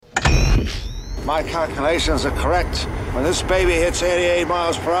my calculations are correct, when this baby hits 88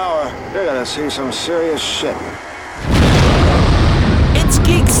 miles per hour, you're gonna see some serious shit. It's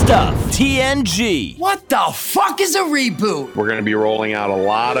Geek Stuff, TNG. What the fuck is a reboot? We're going to be rolling out a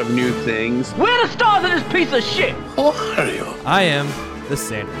lot of new things. We're the stars of this piece of shit. What are you? I am the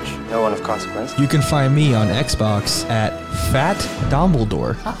sandwich. No one of consequence. You can find me on Xbox at Fat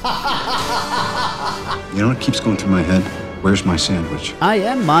Dumbledore. You know what keeps going through my head? Where's my sandwich? I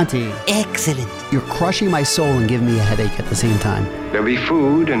am Monty. Excellent. You're crushing my soul and giving me a headache at the same time. There'll be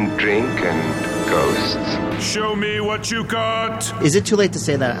food and drink and ghosts. Show me what you got. Is it too late to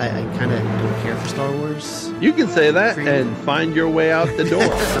say that I kind of don't care for Star Wars? You can say that and find your way out the door.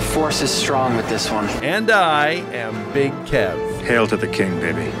 The Force is strong with this one. And I am Big Kev. Hail to the king,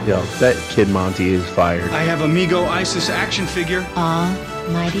 baby. Yo, that kid Monty is fired. I have Amigo Isis action figure.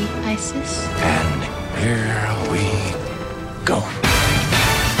 Mighty Isis. And here we go.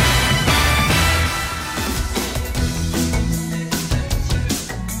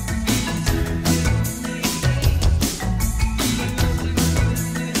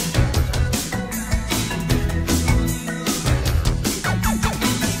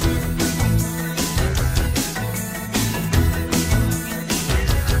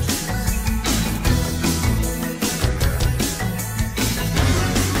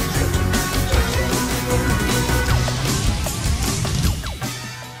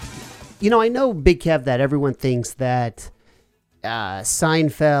 You know, I know, Big Kev, that everyone thinks that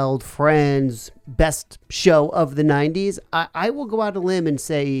Seinfeld, Friends, best show of the 90s. I will go out on a limb and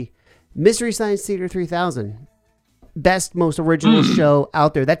say Mystery Science Theater 3000, best, most original show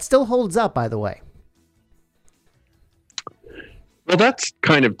out there. That still holds up, by the way. Well, that's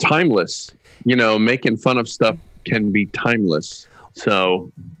kind of timeless. You know, making fun of stuff can be timeless.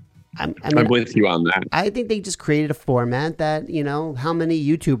 So I'm with you on that. I think they just created a format that, you know, how many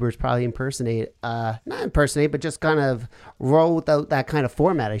YouTubers probably not impersonate, but just kind of roll with that kind of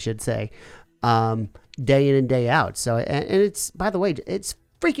format, I should say, day in and day out. So, and it's, by the way, it's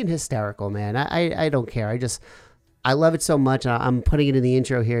freaking hysterical, man. I don't care. I love it so much. I'm putting it in the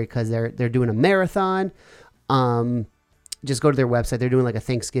intro here because they're doing a marathon. Just go to their website. They're doing like a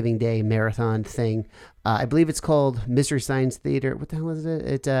Thanksgiving Day marathon thing. I believe it's called Mystery Science Theater. What the hell is it?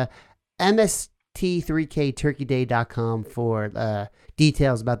 It's MST3KTurkeyDay.com for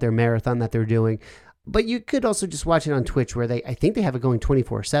details about their marathon that they're doing. But you could also just watch it on Twitch, where I think they have it going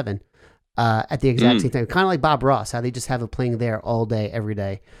 24/7 at the exact same time. Kind of like Bob Ross, how they just have it playing there all day, every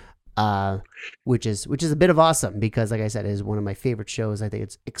day. Which is a bit of awesome because, like I said, it is one of my favorite shows. I think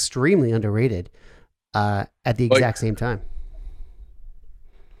it's extremely underrated at the exact same time.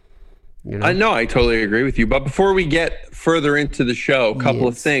 You know? I know, I totally agree with you. But before we get further into the show, a couple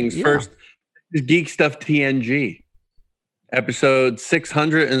of things. Yeah. First, is Geek Stuff TNG, episode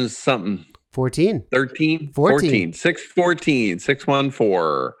 600 and something. 14. 13? 14. 614,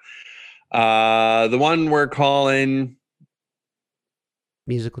 614. The one we're calling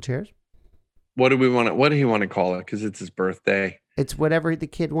Musical Chairs. What do he want to call it? Because it's his birthday. It's whatever the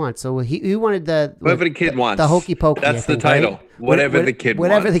kid wants. So he wanted whatever the kid wants. The hokey pokey. That's the title. Right? Whatever the kid wants.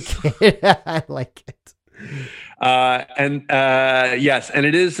 Whatever the kid. I like it. Yes, and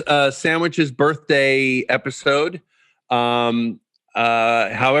it is Sandwich's birthday episode. However,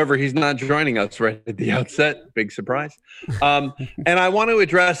 he's not joining us right at the outset. Big surprise. And I want to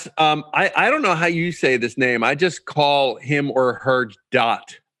address. I don't know how you say this name. I just call him or her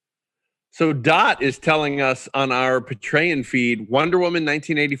Dot. So Dot is telling us on our Patreon feed, Wonder Woman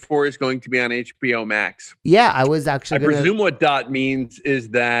 1984 is going to be on HBO Max. Yeah, I was actually I presume what Dot means is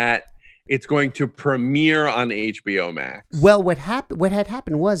that it's going to premiere on HBO Max. Well, what had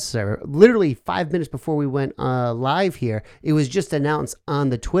happened was, sir, literally 5 minutes before we went live here, it was just announced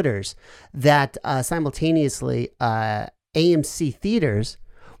on the Twitters that simultaneously AMC theaters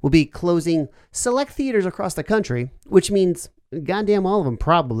will be closing select theaters across the country, which means goddamn all of them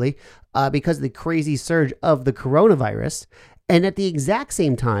probably, because of the crazy surge of the coronavirus. And at the exact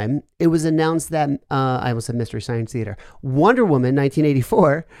same time, it was announced that, I almost said Mystery Science Theater, Wonder Woman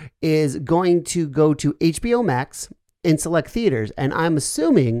 1984 is going to go to HBO Max in select theaters. And I'm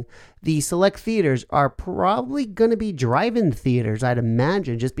assuming the select theaters are probably going to be drive-in theaters, I'd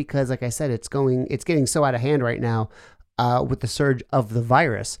imagine, just because, like I said, it's getting so out of hand right now with the surge of the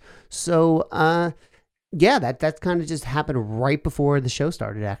virus. So, yeah, that kind of just happened right before the show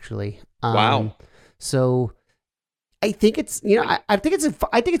started, actually. Wow. So I think it's, you know, I think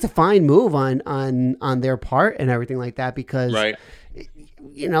it's a fine move on their part and everything like that, because, right,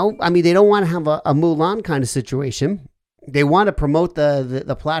 you know, I mean, they don't want to have a Mulan kind of situation. They want to promote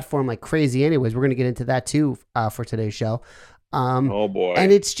the platform like crazy anyways. We're going to get into that too for today's show. Oh boy.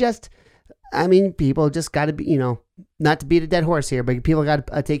 And it's just, I mean, people just got to be, not to beat a dead horse here, but people got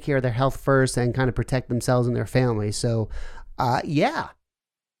to take care of their health first and kind of protect themselves and their family. So, yeah,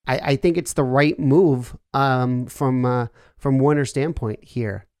 I think it's the right move from Warner's standpoint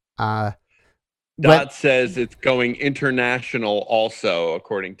here. Dot says it's going international also,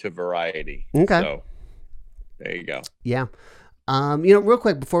 according to Variety. Okay. So there you go. Yeah. Real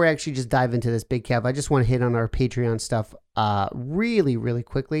quick, before we actually just dive into this, Big Kev, I just want to hit on our Patreon stuff really, really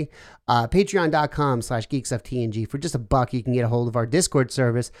quickly. Patreon.com/geekstufftng. For just $1, you can get a hold of our Discord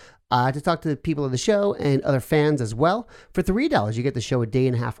service to talk to the people of the show and other fans as well. For $3, you get the show a day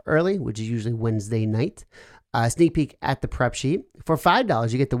and a half early, which is usually Wednesday night. Sneak peek at the prep sheet. For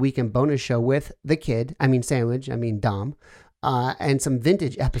 $5, you get the weekend bonus show with Dom, and some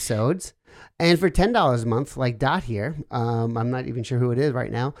vintage episodes. And for $10 a month, like Dot here, I'm not even sure who it is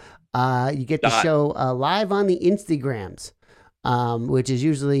right now, you get the show live on the Instagrams, which is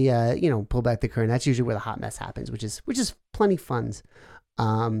usually, pull back the curtain. That's usually where the hot mess happens, which is plenty funs.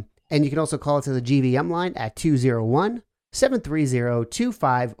 And you can also call it to the GVM line at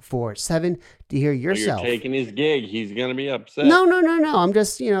 201-730-2547 to hear yourself. You're taking his gig. He's going to be upset. No. I'm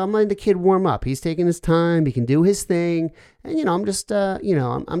just, I'm letting the kid warm up. He's taking his time. He can do his thing. And, I'm just,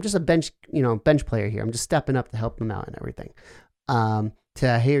 I'm just a bench player here. I'm just stepping up to help him out and everything. To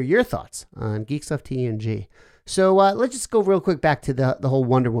hear your thoughts on Geek Stuff TNG. So let's just go real quick back to the whole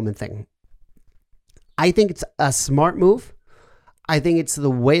Wonder Woman thing. I think it's a smart move. I think it's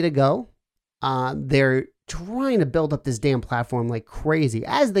the way to go. They're trying to build up this damn platform like crazy,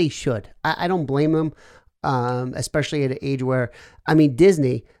 as they should. I don't blame them, especially at an age where,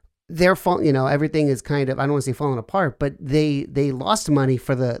 Disney, they're everything is kind of, I don't want to say falling apart, but they lost money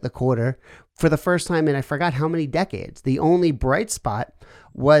for the quarter for the first time in I forgot how many decades. The only bright spot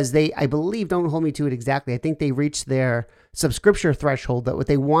was I believe, don't hold me to it exactly, I think they reached their subscription threshold, that what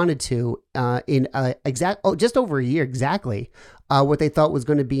they wanted to in just over a year exactly, what they thought was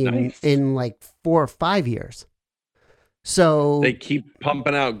going to be in like 4 or 5 years. So they keep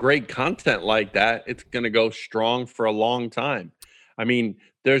pumping out great content like that. It's going to go strong for a long time.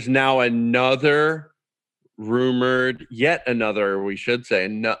 There's now another rumored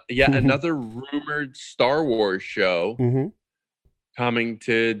Star Wars show coming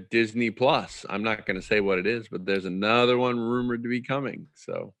to Disney Plus. I'm not going to say what it is, but there's another one rumored to be coming.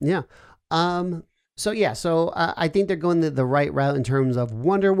 So yeah. So I think they're going the right route in terms of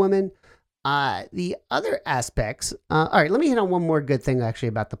Wonder Woman. The other aspects, all right, let me hit on one more good thing actually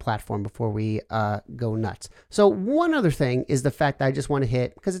about the platform before we go nuts. So one other thing is the fact that I just want to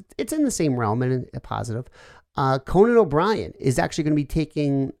hit, because it's in the same realm and a positive. Conan O'Brien is actually going to be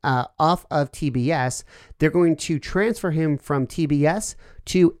taking off of TBS. They're going to transfer him from TBS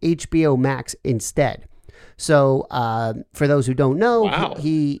to HBO Max instead. So for those who don't know, wow.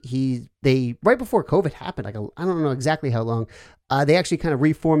 they right before COVID happened, I don't know exactly how long, they actually kind of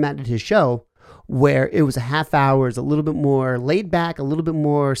reformatted his show where it was a half hour, a little bit more laid back, a little bit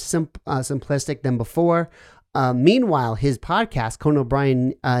more simplistic than before. Meanwhile, his podcast, Conan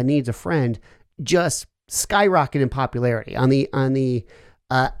O'Brien Needs a Friend, just skyrocketed in popularity on the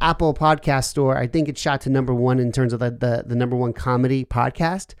Apple Podcast Store. I think it shot to #1 in terms of the #1 comedy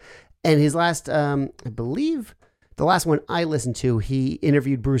podcast. And his last, I believe, the last one I listened to, he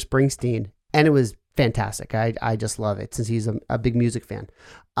interviewed Bruce Springsteen, and it was fantastic. I just love it since he's a big music fan.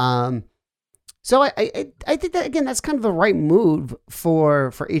 So I think that, again, that's kind of the right move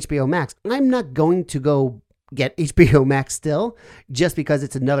for HBO Max. I'm not going to go get HBO Max still just because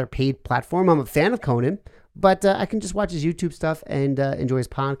it's another paid platform. I'm a fan of Conan, but I can just watch his YouTube stuff and enjoy his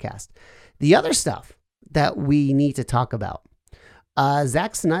podcast. The other stuff that we need to talk about,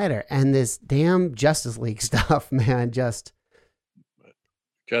 Zack Snyder and this damn Justice League stuff, man, just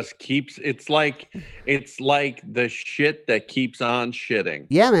keeps, it's like the shit that keeps on shitting.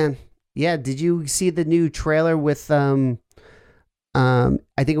 Yeah, man. Yeah, did you see the new trailer with I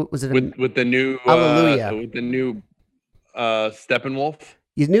think it was with the new Hallelujah, with the new Steppenwolf?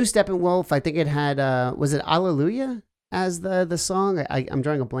 His new Steppenwolf, I think it had was it Hallelujah as the song? I'm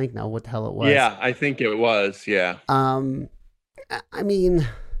drawing a blank now what the hell it was. Yeah, I think it was, yeah. I mean,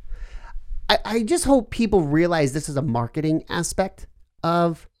 I just hope people realize this is a marketing aspect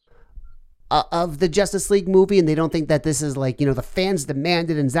of the Justice League movie, and they don't think that this is like, the fans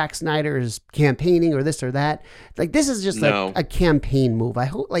demanded and Zack Snyder is campaigning or this or that. Like, this is just like a campaign move. I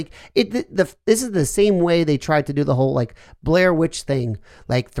hope this is the same way they tried to do the whole like Blair Witch thing.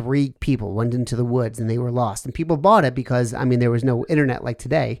 Like 3 people went into the woods and they were lost, and people bought it because there was no internet like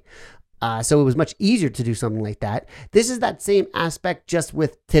today. So it was much easier to do something like that. This is that same aspect, just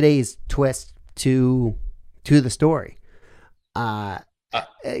with today's twist to the story.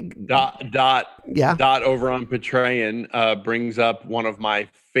 Dot over on Patreon brings up one of my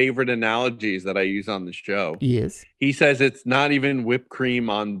favorite analogies that I use on the show. Yes. He says it's not even whipped cream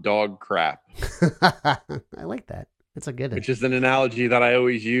on dog crap. I like that. That's a good one. Which is an analogy that I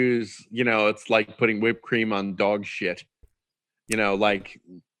always use. You know, it's like putting whipped cream on dog shit. You know, like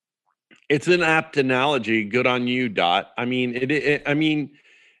it's an apt analogy. Good on you, Dot. I mean,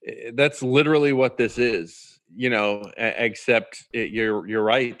 that's literally what this is. You know, except you're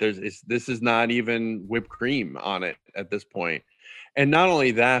right. This is not even whipped cream on it at this point. And not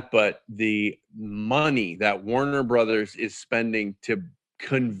only that, but the money that Warner Brothers is spending to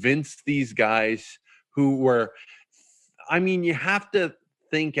convince these guys who were, I mean, you have to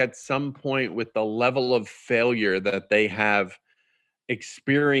think at some point with the level of failure that they have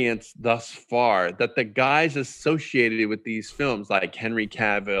experienced thus far, that the guys associated with these films like Henry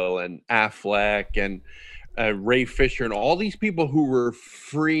Cavill and Affleck and Ray Fisher and all these people who were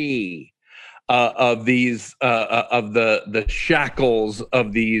free of these of the shackles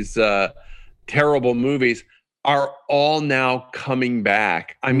of these terrible movies are all now coming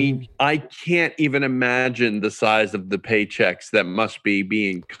back. I mean, I can't even imagine the size of the paychecks that must be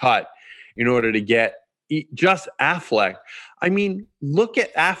being cut in order to get just Affleck. I mean, look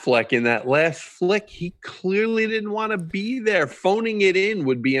at Affleck in that last flick. He clearly didn't want to be there. Phoning it in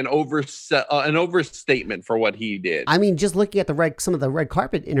would be an overstatement for what he did. I mean, just looking at some of the red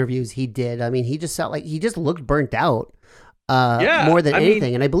carpet interviews he did, I mean, he just felt like he just looked burnt out more than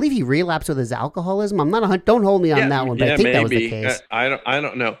anything. And I believe he relapsed with his alcoholism. I'm not, don't hold me on that one, but I think that was the case. I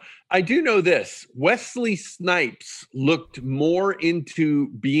don't know. I do know this. Wesley Snipes looked more into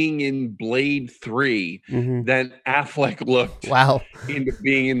being in Blade 3 than Affleck looked into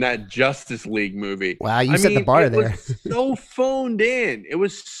being in that Justice League movie. Wow, you set the bar there. It was so phoned in. It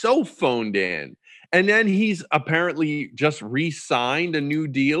was so phoned in. And then he's apparently just re-signed a new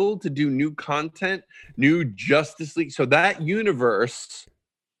deal to do new content, new Justice League. So that universe,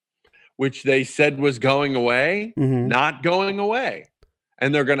 which they said was going away, not going away.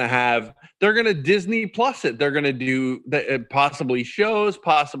 And they're going to Disney Plus it. They're going to do possibly shows,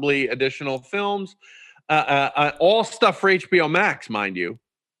 possibly additional films, all stuff for HBO Max, mind you.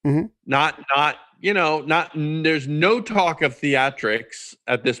 Not, there's no talk of theatrics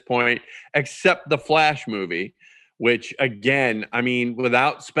at this point, except the Flash movie, which again, I mean,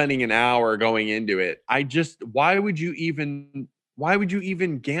 without spending an hour going into it, why would you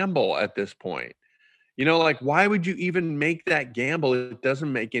even gamble at this point? You know, like, why would you even make that gamble? It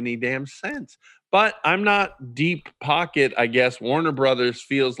doesn't make any damn sense. But I'm not deep pocket, I guess. Warner Brothers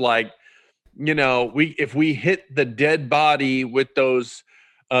feels like, you know, if we hit the dead body with those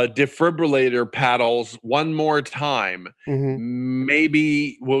defibrillator paddles one more time,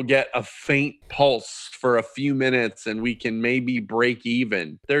 maybe we'll get a faint pulse for a few minutes and we can maybe break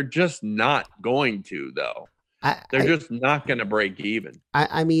even. They're just not going to, though. They're just not going to break even.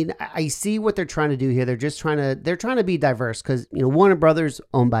 I mean, I see what they're trying to do here. They're trying to be diverse because, you know, Warner Brothers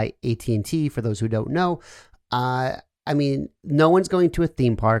owned by AT&T, for those who don't know. I mean, no one's going to a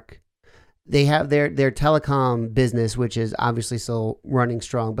theme park. They have their telecom business, which is obviously still running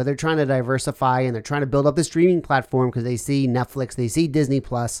strong, but they're trying to diversify and they're trying to build up the streaming platform because they see Netflix, they see Disney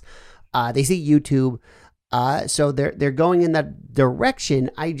Plus, they see YouTube. So they're going in that direction.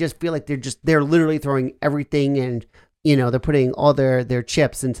 I just feel like they're literally throwing everything and, you know, they're putting all their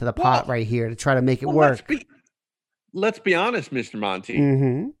chips into the pot right here to try to make it work. Let's be honest, Mr.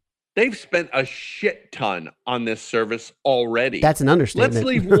 Monty. They've spent a shit ton on this service already. That's an understatement. Let's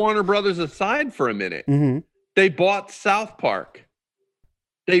leave Warner Brothers aside for a minute. They bought South Park.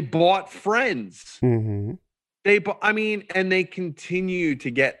 They bought Friends. And they continue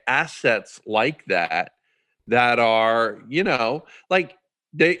to get assets like that are, you know, like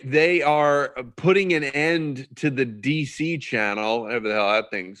they are putting an end to the DC channel, whatever the hell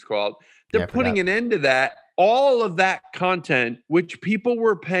that thing's called. They're putting an end to that. All of that content, which people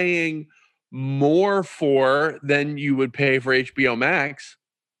were paying more for than you would pay for HBO Max,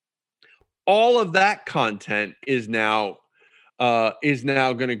 all of that content is now going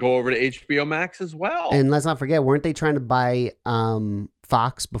to go over to HBO Max as well. And let's not forget, weren't they trying to buy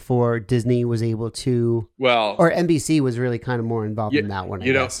Fox before Disney was able to? Well, or NBC was really kind of more involved in that one.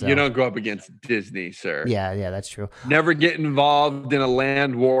 You don't go up against Disney, sir. Yeah, that's true. Never get involved in a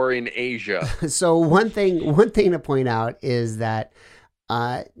land war in Asia. So one thing to point out is that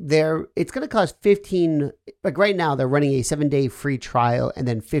it's going to cost $15. Like right now, they're running a 7-day free trial and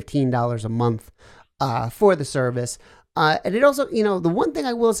then $15 a month for the service. And it also, you know, the one thing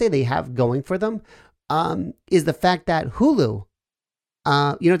I will say they have going for them is the fact that Hulu,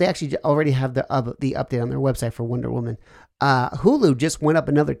 you know, they actually already have the update on their website for Wonder Woman. Hulu just went up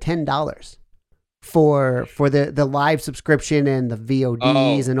another $10 for the live subscription and the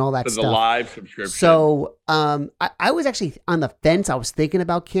VODs and all that stuff. The live subscription. So I was actually on the fence. I was thinking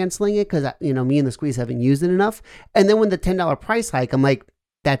about canceling it because me and the Squeeze haven't used it enough. And then when the $10 price hike, I'm like,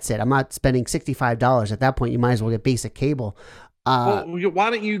 that's it. I'm not spending $65. At that point, you might as well get basic cable. Why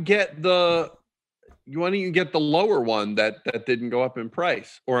don't you get the lower one that didn't go up in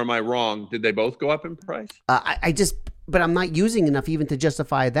price? Or am I wrong? Did they both go up in price? But I'm not using enough even to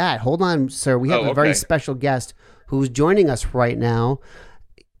justify that. Hold on, sir. We have a very special guest who's joining us right now.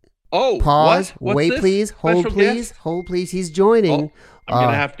 Oh, pause. What's Wait, this? please. Hold, Special please. guest? Hold, please. He's joining. I'm going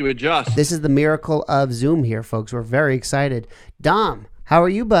to have to adjust. This is the miracle of Zoom here, folks. We're very excited. Dom, how are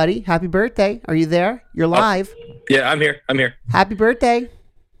you, buddy? Happy birthday. Are you there? You're live. Yeah, I'm here. Happy birthday.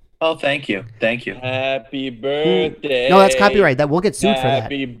 Oh, thank you. Happy birthday. No, that's copyright. That we'll get sued for that.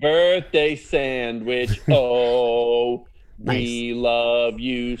 Happy birthday, Sandwich. Oh, Nice. we love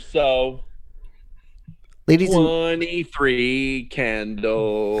you so. Ladies and 23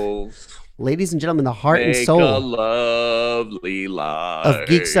 candles. Ladies and gentlemen, the heart and Make soul a lovely life. of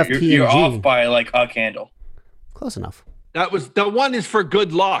Geek Stuff TNG. You're off by like a candle. Close enough. The one is for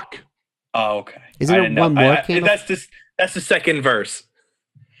good luck. Oh, okay. Isn't it one more candle? That's the second verse.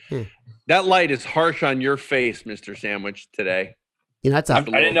 That light is harsh on your face, Mr. Sandwich, today. That's up.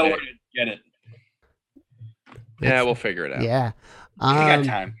 I didn't know where to get it. Yeah, we'll figure it out. Yeah. I got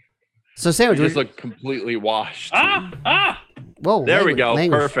time. So, Sandwich, You just look completely washed. Whoa, There we go.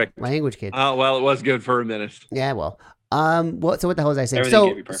 Perfect. Language, kid. Oh, well, it was good for a minute. Yeah, well. So what the hell was I saying? Everything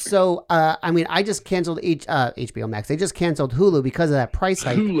gave you perfect. I just canceled HBO Max. They just canceled Hulu because of that price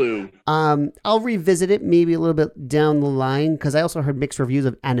hike. Hulu. I'll revisit it maybe a little bit down the line because I also heard mixed reviews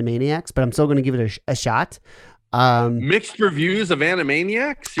of Animaniacs, but I'm still going to give it a shot. Mixed reviews of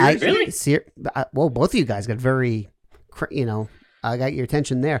Animaniacs? Seriously? Well, both of you guys got very, I got your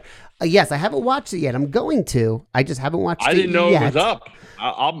attention there. Yes, I haven't watched it yet. I'm going to. I just haven't watched it yet. I didn't know it was up.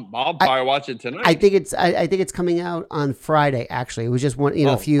 I'll probably watch it tonight. I think it's coming out on Friday. Actually, it was just one.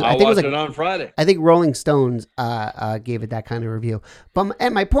 I'll I think watch it was it on Friday. I think Rolling Stones gave it that kind of review.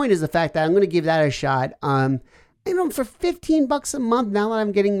 And my point is the fact that I'm going to give that a shot. For $15 a month, now that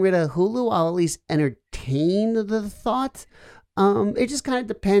I'm getting rid of Hulu, I'll at least entertain the thought. It just kind of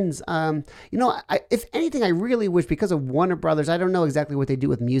depends. If anything, I really wish, because of Warner Brothers, I don't know exactly what they do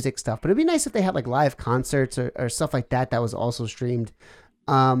with music stuff, but it'd be nice if they had like live concerts or stuff like that was also streamed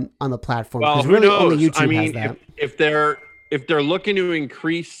on the platform. Well, really who knows? Only YouTube has that. If they're looking to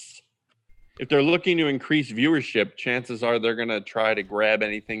increase viewership, chances are they're going to try to grab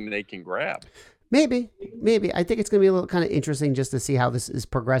anything they can grab. Maybe. I think it's going to be a little kind of interesting just to see how this is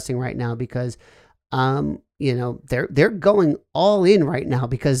progressing right now because, they're going all in right now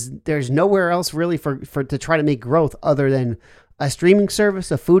because there's nowhere else really for to try to make growth other than a streaming service,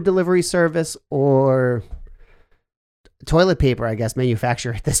 a food delivery service, or toilet paper, I guess,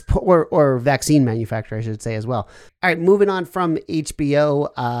 manufacturer at this point, or vaccine manufacturer, I should say as well. All right, moving on from HBO.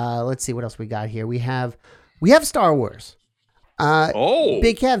 Let's see what else we got here. We have Star Wars.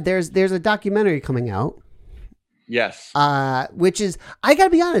 Big Kev, there's a documentary coming out. Yes. Which is, I gotta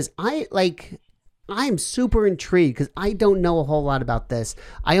be honest, I'm super intrigued because I don't know a whole lot about this.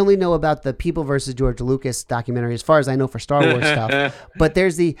 I only know about the People versus George Lucas documentary, as far as I know for Star Wars stuff. But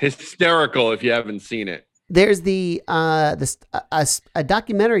there's the hysterical if you haven't seen it. There's a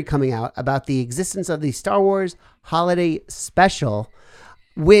documentary coming out about the existence of the Star Wars Holiday Special,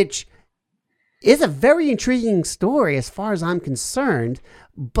 which is a very intriguing story as far as I'm concerned.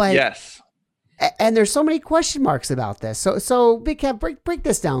 But yes. And there's so many question marks about this. So Big Cat, break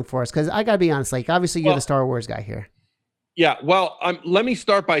this down for us, because I got to be honest, obviously you're the Star Wars guy here. Yeah, well, let me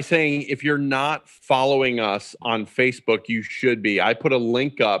start by saying if you're not following us on Facebook, you should be. I put a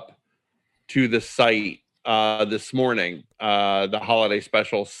link up to the site this morning, the Holiday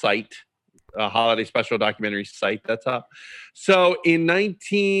Special site, Holiday Special documentary site that's up. So in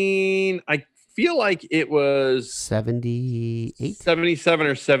I feel like it was 78, 77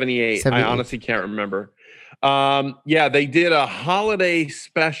 or 78. I honestly can't remember. Yeah, they did a holiday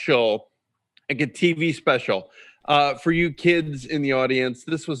special, like a TV special. For you kids in the audience,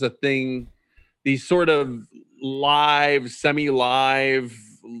 this was a thing. These sort of live, semi-live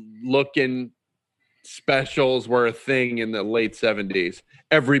looking specials were a thing in the late 70s.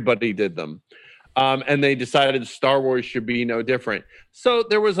 Everybody did them. And they decided Star Wars should be no different. So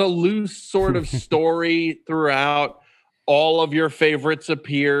there was a loose sort of story throughout. All of your favorites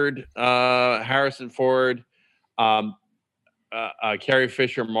appeared. Harrison Ford, Carrie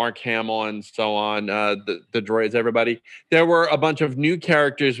Fisher, Mark Hamill, and so on. The droids, everybody. There were a bunch of new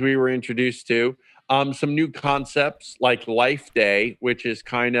characters we were introduced to. some new concepts like Life Day, which is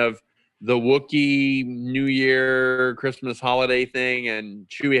kind of the Wookiee New Year, Christmas holiday thing. And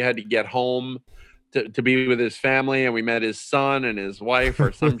Chewie had to get home to be with his family. And we met his son and his wife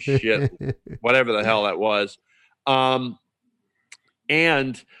or some shit, whatever the hell that was.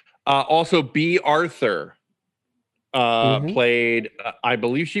 And also B. Arthur played, I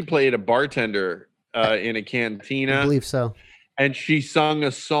believe she played a bartender in a cantina. I believe so. And she sung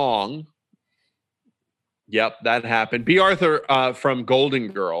a song. Yep, that happened. B. Arthur from Golden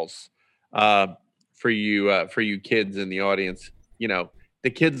Girls. For you kids in the audience, you know, the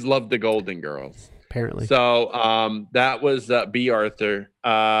kids love the Golden Girls. Apparently. So that was B. Arthur.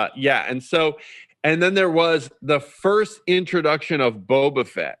 Yeah, and then there was the first introduction of Boba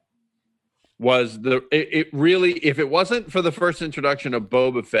Fett. It really, if it wasn't for the first introduction of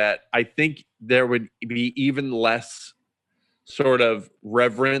Boba Fett, I think there would be even less sort of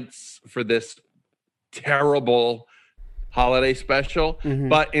reverence for this terrible holiday special.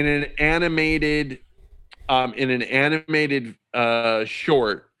 But in an animated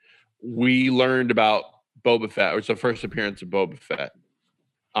short, we learned about Boba Fett. It was the first appearance of Boba Fett.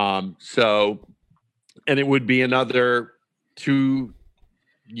 And it would be another 2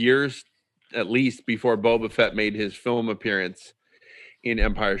 years at least before Boba Fett made his film appearance in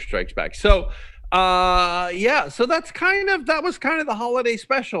Empire Strikes Back. So so that was kind of the holiday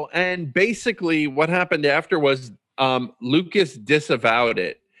special. And basically what happened after was Lucas disavowed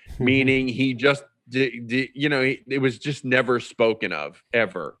it, meaning he just it was just never spoken of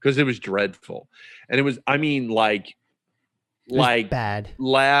ever because it was dreadful. And it was, I mean, like bad.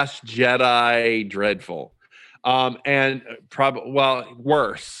 Last Jedi dreadful. And probably, well,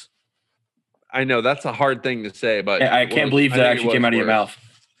 worse. I know that's a hard thing to say, but I can't believe that actually came out of your mouth.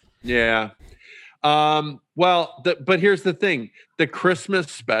 Yeah. But here's the thing: the Christmas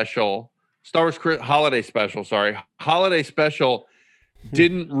special, Star Wars holiday special,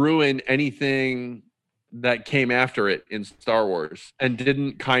 didn't ruin anything that came after it in Star Wars, and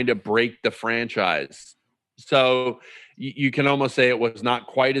didn't kind of break the franchise. So you can almost say it was not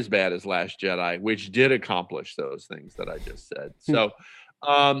quite as bad as Last Jedi, which did accomplish those things that I just said. So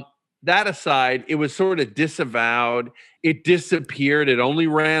that aside, it was sort of disavowed. It disappeared. It only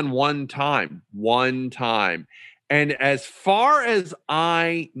ran one time. And as far as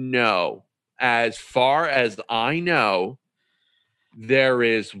I know, there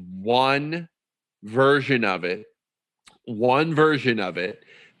is one version of it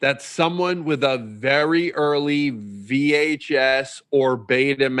that someone with a very early VHS or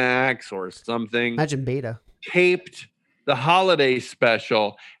Betamax or something, imagine Beta, taped the holiday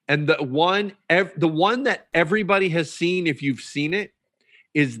special. And the one that everybody has seen, if you've seen it,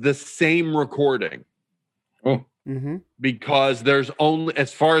 is the same recording. Oh. Because there's only,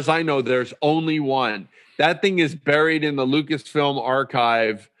 as far as I know, there's only one. That thing is buried in the Lucasfilm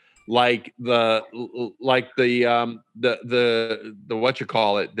archive, like the what you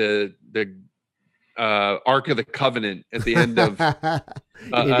call it, the Ark of the Covenant at the end of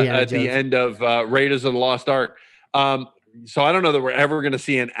the end of Raiders of the Lost Ark. So I don't know that we're ever going to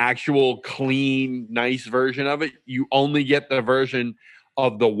see an actual clean, nice version of it. You only get the version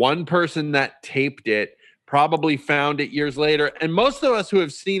of the one person that taped it, probably found it years later. And most of us who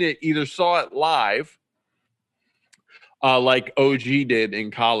have seen it either saw it live, like OG did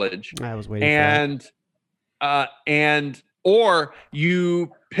in college. I was waiting for that. Or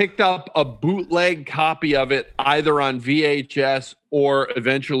you picked up a bootleg copy of it either on VHS or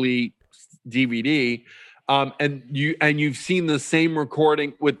eventually DVD. And you've seen the same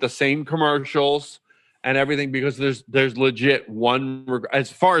recording with the same commercials and everything, because there's legit one,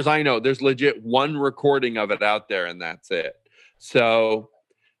 as far as I know, there's legit one recording of it out there, and that's it. So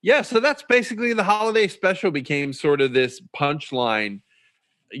yeah, so that's basically the holiday special became sort of this punchline,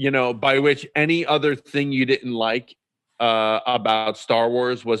 by which any other thing you didn't like about Star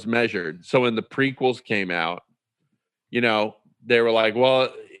Wars was measured. So when the prequels came out, they were like,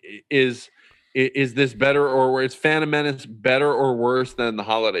 well, is this better or worse? Is Phantom Menace better or worse than the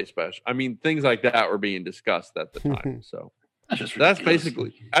holiday special? I mean, things like that were being discussed at the time. So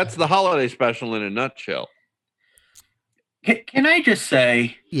that's the holiday special in a nutshell. Can I just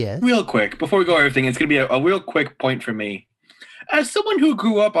say, real quick, before we go over everything, it's going to be a real quick point for me. As someone who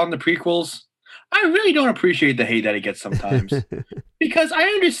grew up on the prequels, I really don't appreciate the hate that it gets sometimes. Because I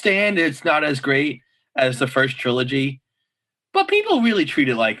understand it's not as great as the first trilogy, but people really treat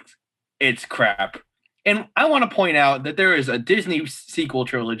it like it's crap. And I want to point out that there is a Disney sequel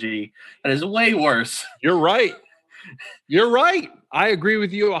trilogy that is way worse. You're right. I agree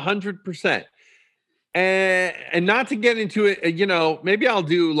with you 100%. And not to get into it, maybe I'll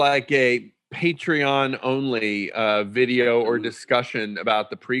do like a Patreon only video or discussion about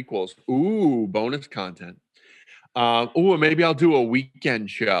the prequels. Ooh, bonus content. Maybe I'll do a weekend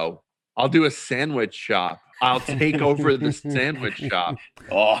show. I'll do a sandwich shop. I'll take over the sandwich shop.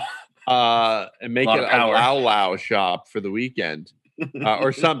 And make it a Lao shop for the weekend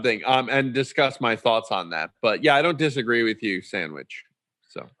or something. And discuss my thoughts on that. But yeah, I don't disagree with you, sandwich.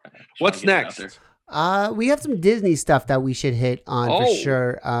 So what's next? We have some Disney stuff that we should hit on for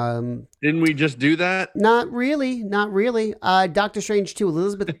sure. Didn't we just do that? Not really. Doctor Strange 2,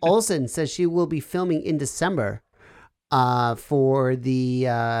 Elizabeth Olsen says she will be filming in December for the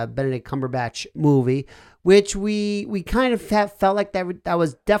Benedict Cumberbatch movie, which we kind of felt like that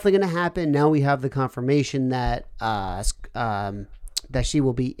was definitely going to happen. Now we have the confirmation that that she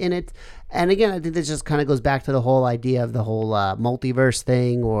will be in it. And again, I think this just kind of goes back to the whole idea of the whole multiverse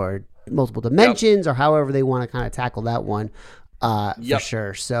thing or multiple dimensions or however they want to kind of tackle that one for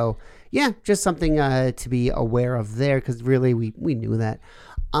sure. So yeah, just something to be aware of there, because really we knew that.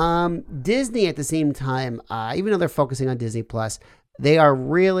 Disney at the same time, even though they're focusing on Disney Plus, they are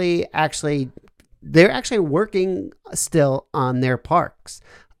really they're actually working still on their parks.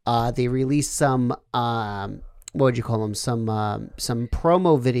 They released some what would you call them? Some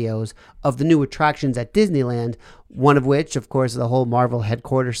promo videos of the new attractions at Disneyland. One of which, of course, is the whole Marvel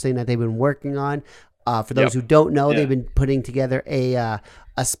headquarters thing that they've been working on. For those who don't know, they've been putting together a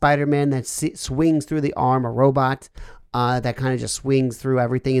Spider-Man that swings through the arm, a robot that kind of just swings through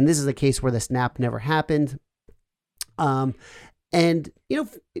everything. And this is a case where the snap never happened. And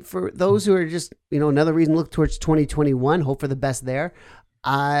for those who are just another reason to look towards 2021, hope for the best there.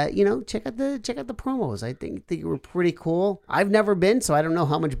 Check out the promos. I think they were pretty cool. I've never been, so I don't know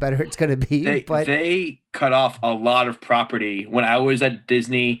how much better it's going to be. But they cut off a lot of property when I was at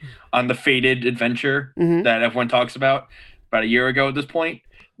Disney on the Fated Adventure that everyone talks about a year ago at this point.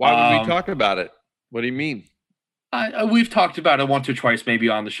 Why would we talk about it? What do you mean? We've talked about it once or twice, maybe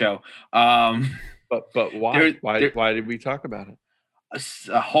on the show. But why? Why did we talk about it?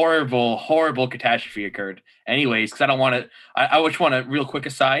 A horrible catastrophe occurred. Anyways, because I don't want to. I just want to real quick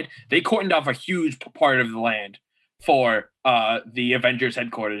aside. They cordoned off a huge part of the land for the Avengers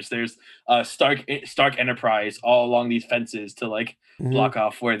headquarters. There's Stark Enterprise all along these fences to block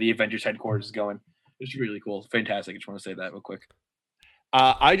off where the Avengers headquarters is going. It's really cool, fantastic. I just want to say that real quick.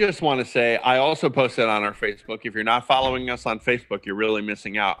 I just want to say I also posted on our Facebook. If you're not following us on Facebook, you're really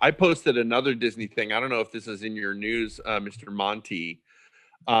missing out. I posted another Disney thing. I don't know if this is in your news, Mr. Monty,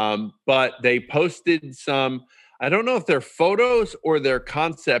 but they posted some, I don't know if they're photos or their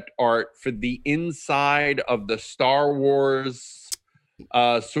concept art for the inside of the Star Wars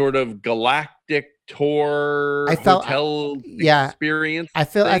sort of galactic tour hotel experience. I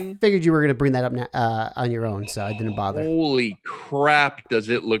figured you were going to bring that up on your own, so I didn't bother. Holy crap, does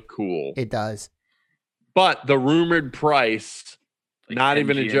it look cool? It does. But the rumored price, not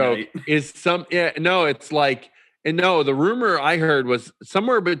even a joke, is it's like, the rumor I heard was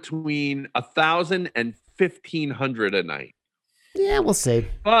somewhere between $1,000 and $1,500 a night. Yeah, we'll see.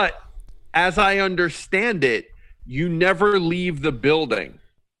 But as I understand it, you never leave the building.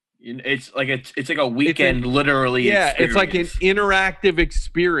 It's like a weekend, literally. Yeah, experience. It's like an interactive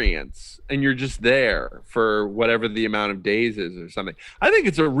experience, and you're just there for whatever the amount of days is or something. I think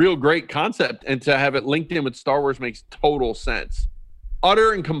it's a real great concept, and to have it linked in with Star Wars makes total sense,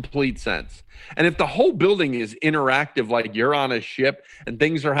 utter and complete sense. And if the whole building is interactive, like you're on a ship and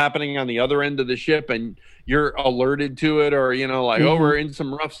things are happening on the other end of the ship, and you're alerted to it, or we're in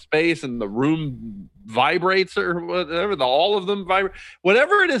some rough space and the room vibrates or whatever, all of them vibrate,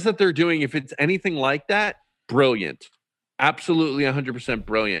 whatever it is that they're doing, if it's anything like that, brilliant. Absolutely 100%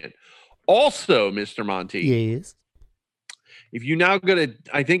 brilliant. Also, Mr. Monty. Yes. If you now go to,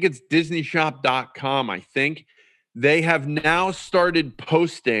 I think it's disneyshop.com, I think, they have now started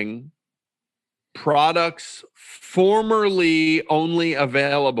posting products formerly only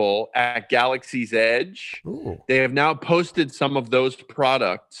available at Galaxy's Edge. Ooh. They have now posted some of those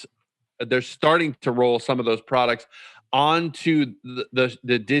products. They're starting to roll some of those products onto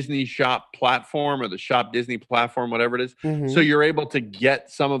the Disney Shop platform or the Shop Disney platform, whatever it is. Mm-hmm. So you're able to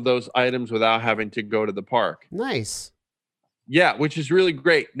get some of those items without having to go to the park. Nice. Yeah, which is really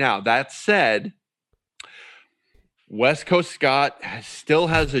great. Now, that said, West Coast Scott still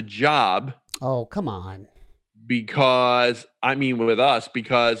has a job. Oh, come on. Because,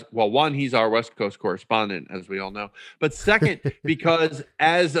 one, he's our West Coast correspondent, as we all know. But second, because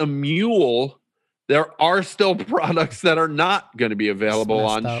as a mule, there are still products that are not going to be available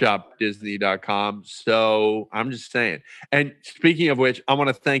on shopdisney.com. So I'm just saying. And speaking of which, I want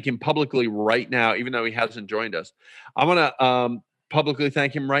to thank him publicly right now, even though he hasn't joined us. I want to publicly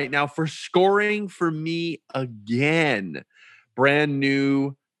thank him right now for scoring for me again. Brand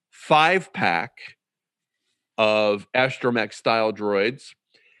new 5-pack of Astromech style droids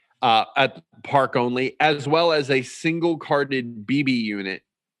at the park only, as well as a single carded BB unit.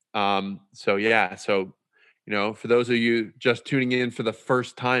 So for those of you just tuning in for the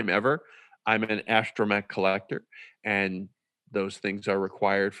first time ever, I'm an Astromech collector, and those things are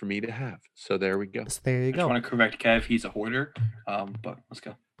required for me to have. So there we go. So there you I go. just want to correct Kev. He's a hoarder. But let's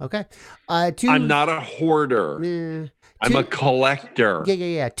go. Okay. I'm not a hoarder. I'm a collector.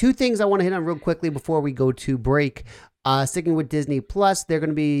 Yeah. 2 things I want to hit on real quickly before we go to break. Sticking with Disney Plus, they're going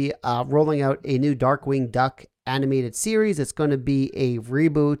to be rolling out a new Darkwing Duck animated series. It's going to be a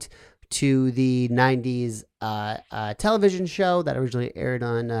reboot to the 90s television show that originally aired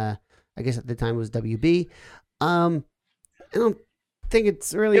on, I guess at the time it was WB. I don't think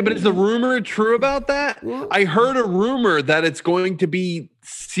it's really... Yeah, but is the rumor true about that? Well, I heard a rumor that it's going to be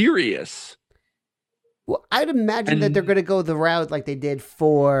serious. Well, I'd imagine that they're going to go the route like they did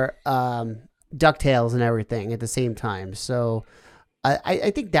for DuckTales and everything at the same time. So I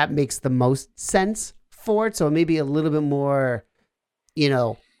think that makes the most sense for it. So maybe a little bit more,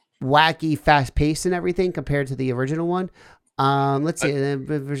 wacky, fast-paced and everything compared to the original one. Let's see.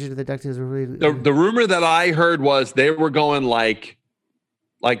 The version of the DuckTales were really... The rumor that I heard was they were going like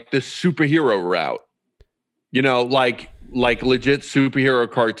the superhero route, like legit superhero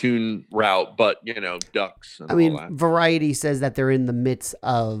cartoon route, but ducks. And all that. Variety says that they're in the midst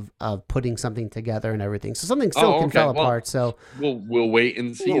of putting something together and everything, so something still can fall apart. So we'll wait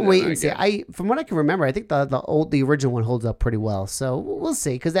and see. From what I can remember, I think the original one holds up pretty well. So we'll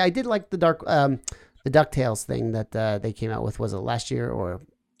see, because I did like the DuckTales thing that they came out with. Was it last year or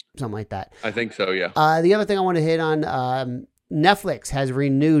something like that? I think so, yeah. The other thing I want to hit on, Netflix has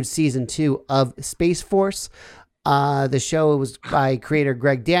renewed season 2 of Space Force. The show was by creator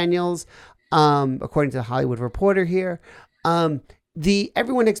Greg Daniels, according to the Hollywood Reporter here.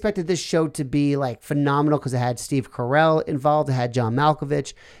 Everyone expected this show to be like phenomenal because it had Steve Carell involved. It had John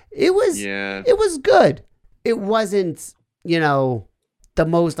Malkovich. It was good. It wasn't, the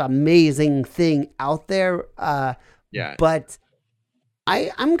most amazing thing out there. But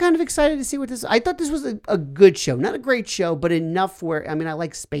I'm kind of excited to see what this... I thought this was a good show. Not a great show, but enough where... I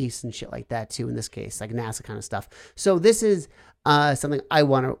like space and shit like that, too, in this case. Like NASA kind of stuff. So this is something I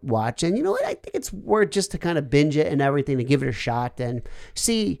want to watch. And you know what? I think it's worth just to kind of binge it and everything, to give it a shot and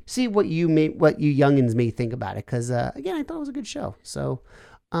see what you youngins may think about it. Because, again, I thought it was a good show. So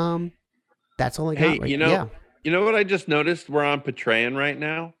that's all I got right now. You know what I just noticed? We're on Patreon right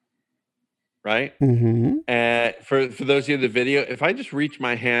now, right? Mm-hmm. For those of you in the video, if I just reach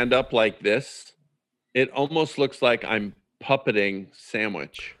my hand up like this, it almost looks like I'm puppeting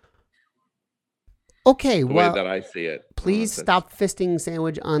Sandwich. Okay, the way that I see it. Please stop fisting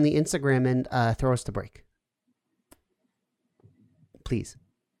Sandwich on the Instagram and throw us to break. Please.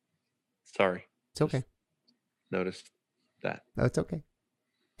 Sorry. It's okay. Noticed that. No, it's okay.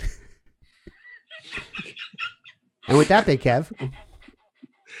 And with that, Big Kev.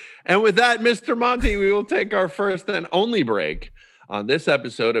 And with that, Mr. Monty, we will take our first and only break on this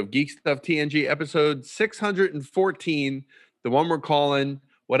episode of Geek Stuff TNG, episode 614, the one we're calling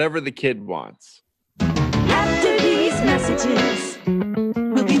Whatever the Kid Wants. After these messages,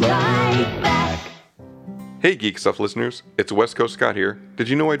 we'll be right back. Hey, Geek Stuff listeners. It's West Coast Scott here. Did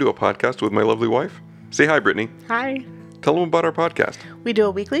you know I do a podcast with my lovely wife? Say hi, Brittany. Hi. Tell them about our podcast. We do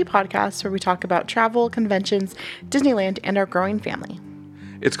a weekly podcast where we talk about travel, conventions, Disneyland, and our growing family.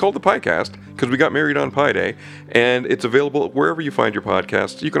 It's called the Piecast because we got married on Pi Day, and it's available wherever you find your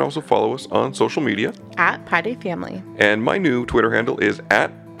podcasts. You can also follow us on social media at Pi Day Family. And my new Twitter handle is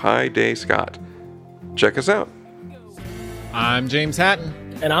at Pi Day Scott. Check us out. I'm James Hatton.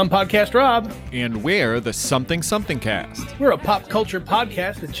 And I'm Podcast Rob. And we're the Something Something Cast. We're a pop culture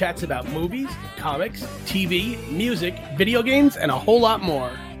podcast that chats about movies, comics, TV, music, video games, and a whole lot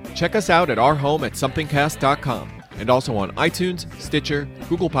more. Check us out at our home at somethingcast.com and also on iTunes, Stitcher,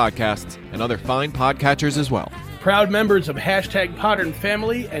 Google Podcasts, and other fine podcatchers as well. Proud members of Hashtag Podern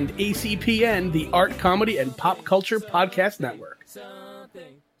Family and ACPN, the Art, Comedy, and Pop Culture Podcast Network.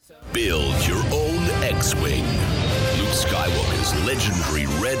 Build your own X-Wing. Luke Skywalker's legendary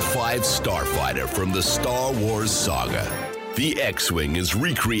Red 5 starfighter from the Star Wars saga. The X-Wing is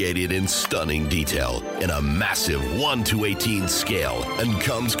recreated in stunning detail in a massive 1:18 scale and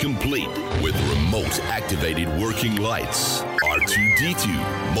comes complete with remote-activated working lights,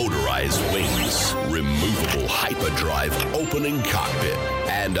 R2-D2 motorized wings, removable hyperdrive opening cockpit,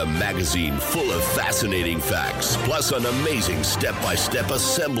 and a magazine full of fascinating facts, plus an amazing step-by-step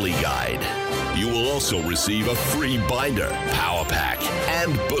assembly guide. You will also receive a free binder, power pack,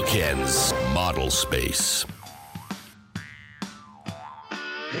 and bookends model space.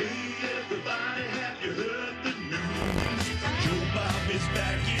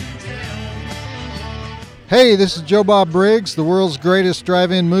 Hey, this is Joe Bob Briggs, the world's greatest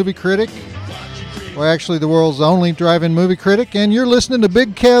drive-in movie critic. Well, actually, the world's only drive-in movie critic, and you're listening to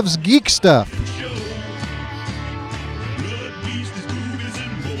Big Kev's Geek Stuff.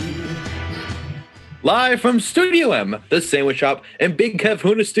 Live from Studio M, the Sandwich Shop, and Big Kev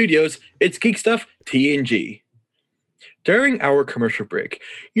Huna Studios, it's Geek Stuff TNG. During our commercial break,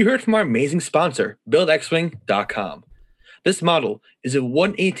 you heard from our amazing sponsor, BuildXwing.com. This model is a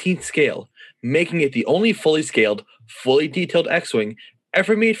 1/18th scale, making it the only fully scaled, fully detailed X-Wing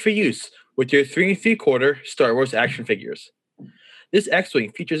ever made for use with your 3 3/4 Star Wars action figures. This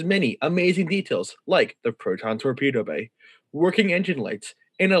X-Wing features many amazing details like the Proton Torpedo Bay, working engine lights,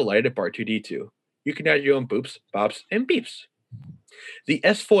 and a lighted R2-D2. You can add your own boops, bops, and beeps. The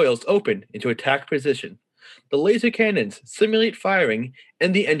S-foils open into attack position. The laser cannons simulate firing,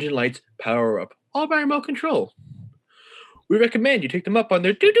 and the engine lights power up, all by remote control. We recommend you take them up on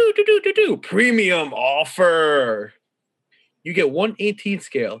their premium offer. You get 1/18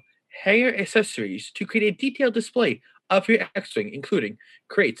 scale hanger accessories to create a detailed display of your X-Wing, including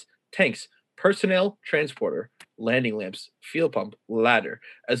crates, tanks, personnel transporter, landing lamps, fuel pump, ladder,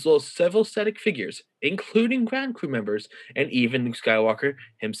 as well as several static figures, including ground crew members and even Luke Skywalker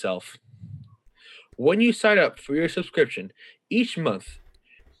himself. When you sign up for your subscription each month,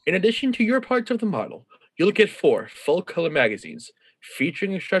 in addition to your parts of the model, you'll get 4 full-color magazines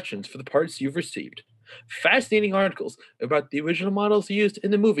featuring instructions for the parts you've received, fascinating articles about the original models used in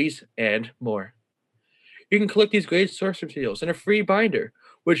the movies, and more. You can collect these great source materials in a free binder,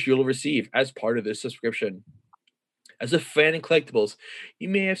 which you'll receive as part of this subscription. As a fan of collectibles, you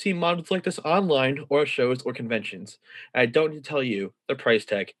may have seen models like this online or at shows or conventions. I don't need to tell you, the price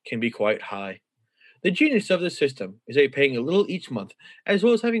tag can be quite high. The genius of this system is that you're paying a little each month, as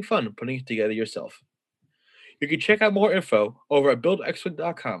well as having fun putting it together yourself. You can check out more info over at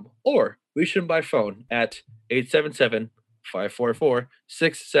BuildXwing.com or reach them by phone at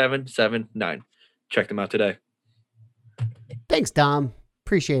 877-544-6779. Check them out today. Thanks, Dom.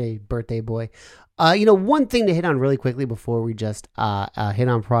 Appreciate it, birthday boy. One thing to hit on really quickly before we just hit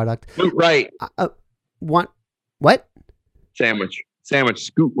on product. Scoot right. What? Sandwich.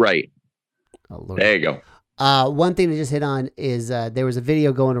 Scoot right. Oh, Lord. There you go. One thing to just hit on is there was a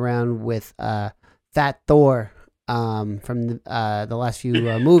video going around with Fat Thor from the last few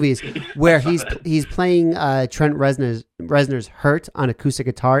movies where he's playing Trent Reznor's Hurt on acoustic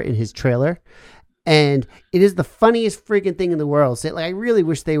guitar in his trailer. And it is the funniest freaking thing in the world. So, I really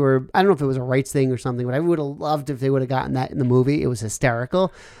wish they were, I don't know if it was a rights thing or something, but I would have loved if they would have gotten that in the movie. It was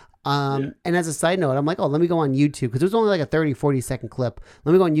hysterical. And as a side note, I'm like, let me go on YouTube, because it was only like a 30, 40-second clip.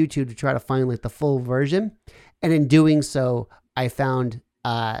 Let me go on YouTube to try to find the full version. And in doing so, I found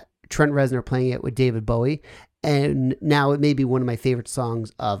Trent Reznor playing it with David Bowie. And now it may be one of my favorite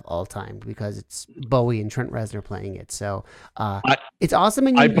songs of all time because it's Bowie and Trent Reznor playing it. So it's awesome.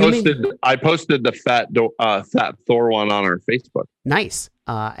 And I posted the Fat Thor one on our Facebook. Nice.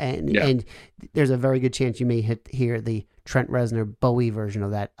 And there's a very good chance you may hear the Trent Reznor Bowie version of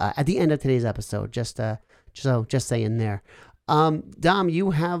that at the end of today's episode. Just saying there. Dom,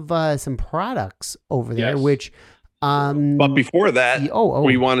 you have some products over there, which. But before that,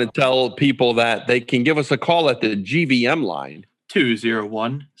 we want to tell people that they can give us a call at the GVM line.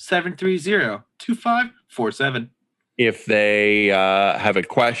 201-730-2547. If they have a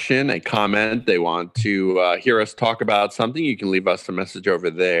question, a comment, they want to hear us talk about something, you can leave us a message over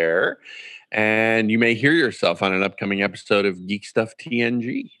there. And you may hear yourself on an upcoming episode of Geek Stuff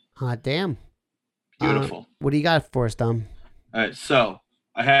TNG. Hot damn. Beautiful. What do you got for us, Dom? All right, so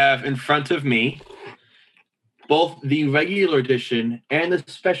I have in front of me both the regular edition and the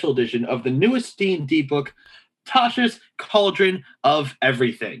special edition of the newest D&D book, Tasha's Cauldron of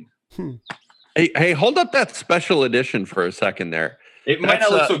Everything. Hey, hold up that special edition for a second there. It might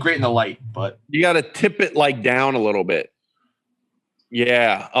not look so great in the light, but you got to tip it down a little bit.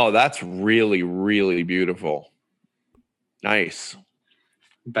 Yeah. Oh, that's really, really beautiful. Nice.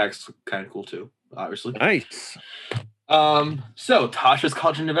 Back's kind of cool too, obviously. Nice. So Tasha's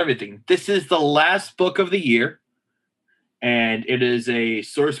Cauldron of Everything. This is the last book of the year, and it is a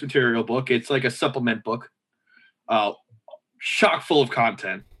source material book. It's like a supplement book, chock full of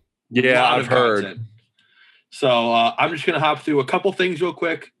content. Yeah, I've heard. Content. So I'm just gonna hop through a couple things real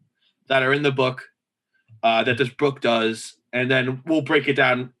quick that are in the book that this book does, and then we'll break it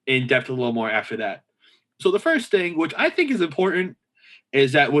down in depth a little more after that. So the first thing, which I think is important,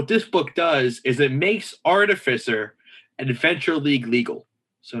 is that what this book does is it makes Artificer and Adventure League legal.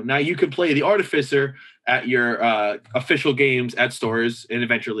 So now you can play the Artificer at your official games at stores in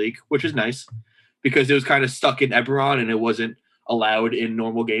Adventure League, which is nice because it was kind of stuck in Eberron and it wasn't allowed in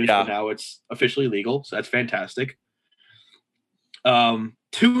normal games, but now it's officially legal. So that's fantastic.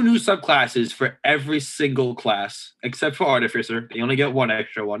 2 new subclasses for every single class, except for Artificer. They only get 1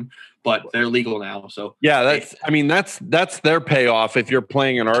 extra one, but they're legal now. So that's their payoff if you're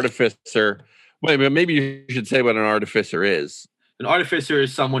playing an Artificer. Wait, but maybe you should say what an Artificer is. An Artificer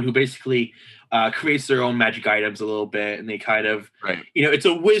is someone who basically creates their own magic items a little bit, and they kind of, it's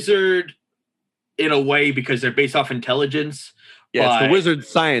a wizard in a way because they're based off intelligence. Yeah, it's a wizard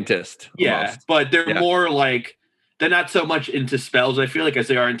scientist. Yeah, but they're more like, they're not so much into spells, I feel like, as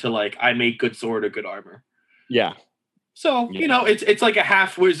they are into like, I make good sword or good armor. Yeah. So, it's like a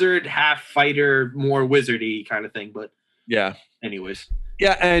half wizard, half fighter, more wizardy kind of thing. But anyways.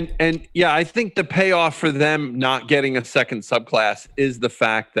 Yeah, and I think the payoff for them not getting a second subclass is the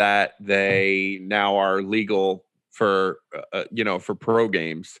fact that they now are legal for for pro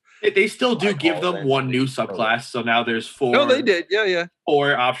games. They still do give them 1 new subclass, so now there's 4. No, they did. Yeah.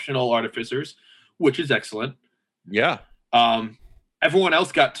 4 optional Artificers, which is excellent. Yeah. Everyone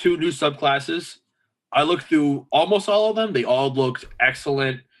else got 2 new subclasses. I looked through almost all of them. They all looked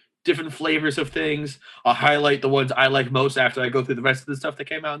excellent. Different flavors of things. I'll highlight the ones I like most after I go through the rest of the stuff that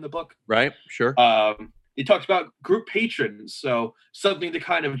came out in the book. Right, sure. He talks about group patrons, so something to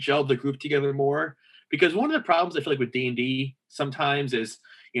kind of gel the group together more. Because one of the problems I feel like with D&D sometimes is,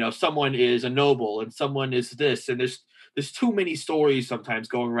 someone is a noble and someone is this, and there's too many stories sometimes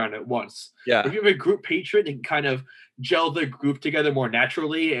going around at once. Yeah. If you have a group patron, it can kind of gel the group together more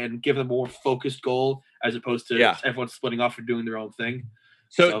naturally and give them a more focused goal as opposed to everyone splitting off and doing their own thing.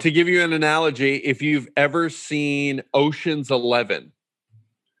 So to give you an analogy, if you've ever seen Ocean's 11,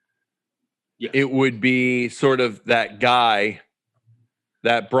 it would be sort of that guy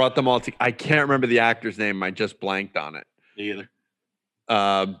that brought them all together. I can't remember the actor's name. I just blanked on it. Me either.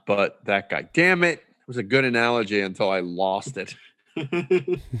 But that guy, damn it. It was a good analogy until I lost it.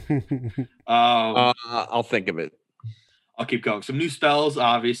 I'll think of it. I'll keep going. Some new spells,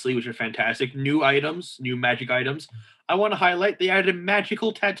 obviously, which are fantastic. New items, new magic items. I want to highlight they added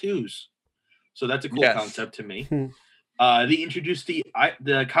magical tattoos. So that's a cool concept to me. They introduced the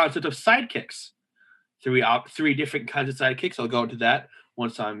concept of sidekicks. 3 different kinds of sidekicks. I'll go into that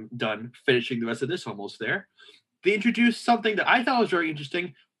once I'm done finishing the rest of this, almost there. They introduced something that I thought was very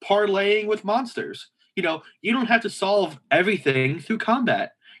interesting, parlaying with monsters. You don't have to solve everything through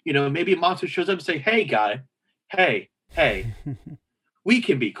combat. Maybe a monster shows up and say, hey, guy, hey, we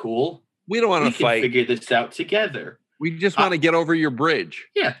can be cool. We don't want to fight. We can figure this out together. We just want to get over your bridge.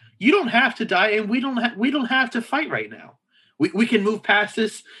 Yeah, you don't have to die, and we don't have to fight right now. We can move past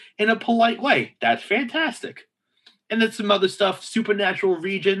this in a polite way. That's fantastic. And then some other stuff, supernatural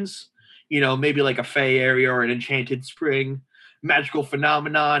regions, maybe like a Fey area or an enchanted spring, magical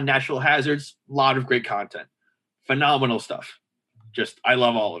phenomenon, natural hazards, a lot of great content. Phenomenal stuff. I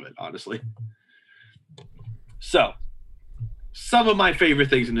love all of it, honestly. So, some of my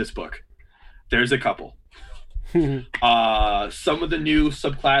favorite things in this book. There's a couple. Some of the new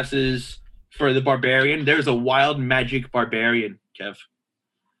subclasses for the barbarian. There's a wild magic barbarian, Kev.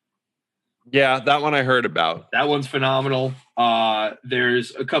 Yeah, that one I heard about. That one's phenomenal.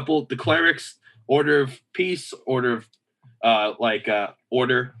 There's a couple, the clerics, Order of Peace, Order of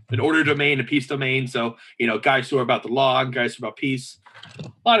an order domain, a peace domain. So, guys who are about the law, guys who are about peace. A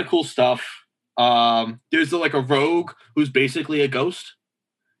lot of cool stuff. There's like a rogue who's basically a ghost.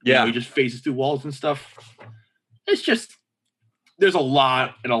 Yeah. He just phases through walls and stuff. It's just, there's a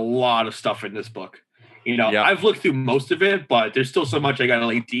lot of stuff in this book. I've looked through most of it, but there's still so much I got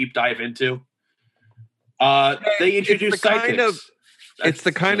to deep dive into. They introduced sidekicks. It's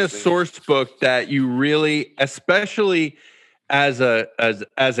the kind of source book that you really, especially as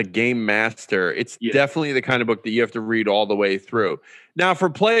a game master, it's definitely the kind of book that you have to read all the way through. Now, for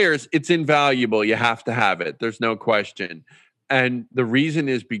players, it's invaluable. You have to have it. There's no question. And the reason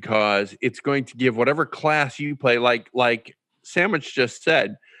is because it's going to give whatever class you play, like Sandwich just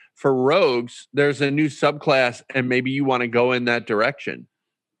said, for rogues, there's a new subclass, and maybe you want to go in that direction.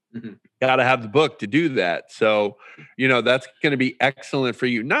 Mm-hmm. Got to have the book to do that. So, that's going to be excellent for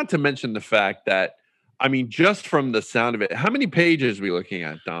you. Not to mention the fact that, just from the sound of it, how many pages are we looking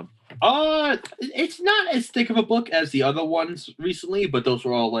at, Dom? It's not as thick of a book as the other ones recently, but those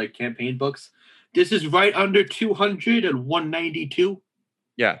were all like campaign books. This is right under 200 and 192.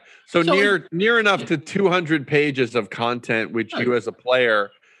 Yeah. So near enough to 200 pages of content, which you as a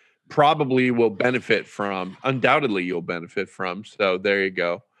player probably will benefit from. Undoubtedly, you'll benefit from. So there you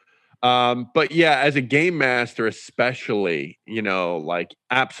go. But yeah, as a game master, especially, like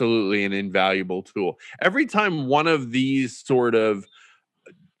absolutely an invaluable tool. Every time one of these sort of,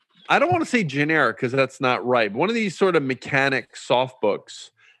 I don't want to say generic because that's not right, but one of these sort of mechanic soft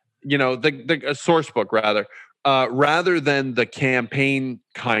books, the source book rather than the campaign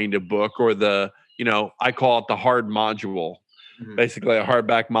kind of book or the, I call it the hard module, basically a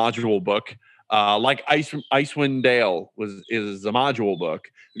hardback module book. Like Icewind Dale is a module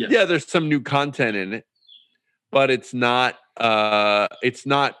book. Yes. Yeah, there's some new content in it, but it's not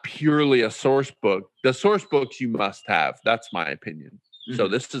purely a source book. The source books you must have. That's my opinion. Mm-hmm. So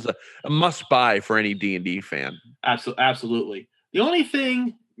this is a must buy for any D&D fan. Absolutely. The only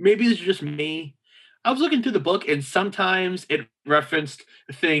thing, maybe this is just me, I was looking through the book and sometimes it referenced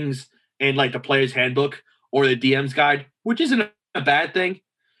things in like the player's handbook or the DM's guide, which isn't a bad thing.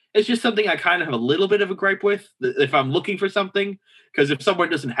 It's just something I kind of have a little bit of a gripe with if I'm looking for something, because if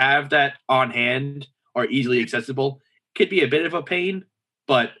someone doesn't have that on hand or easily accessible, it could be a bit of a pain.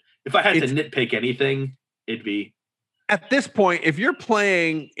 But if I had to nitpick anything, it'd be. At this point, if you're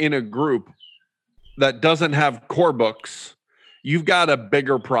playing in a group that doesn't have core books, you've got a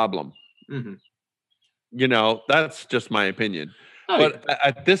bigger problem. Mm-hmm. That's just my opinion. But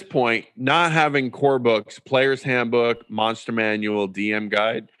at this point, not having core books, player's handbook, monster manual, DM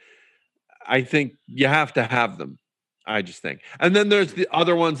guide, I think you have to have them. I just think. And then there's the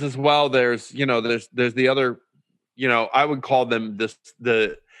other ones as well. There's the other, I would call them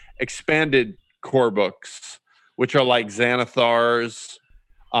the expanded core books, which are like Xanathar's,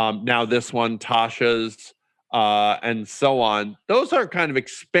 now this one, Tasha's, and so on. Those are kind of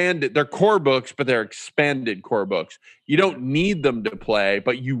expanded. They're core books, but they're expanded core books. You don't need them to play,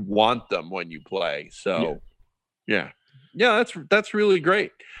 but you want them when you play. So, yeah, that's really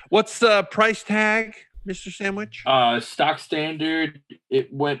great. What's the price tag, Mr. Sandwich? Stock standard,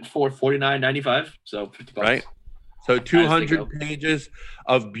 it went for $49.95, so $50. Right. So 200 pages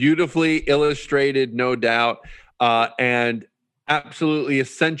of beautifully illustrated, no doubt, and absolutely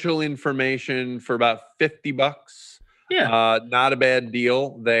essential information for about $50. Yeah. Not a bad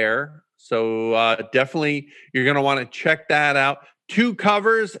deal there. So definitely you're going to want to check that out. 2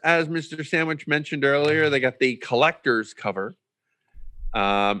 covers, as Mr. Sandwich mentioned earlier. They got the collector's cover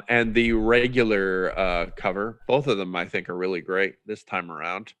and the regular cover. Both of them, I think, are really great this time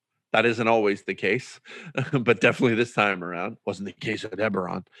around. That isn't always the case, but definitely this time around. Wasn't the case at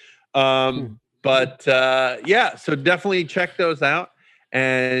Eberron. But so definitely check those out.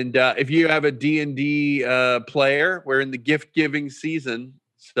 And if you have a D&D player, we're in the gift-giving season.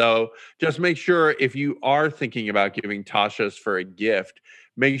 So just make sure if you are thinking about giving Tasha's for a gift,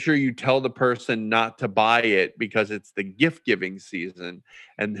 make sure you tell the person not to buy it because it's the gift-giving season.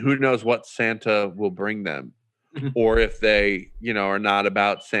 And who knows what Santa will bring them. Or if they, are not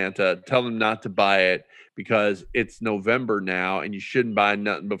about Santa, tell them not to buy it because it's November now and you shouldn't buy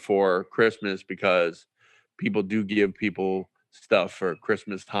nothing before Christmas because people do give people stuff for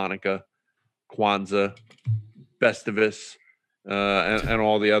Christmas, Hanukkah, Kwanzaa, Festivus, and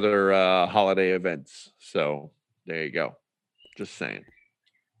all the other holiday events. So there you go. Just saying.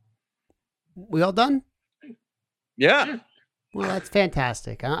 We all done? Yeah. Well, that's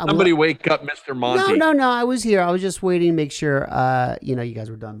fantastic. Somebody wake up Mr. Monty. No. I was here. I was just waiting to make sure, you guys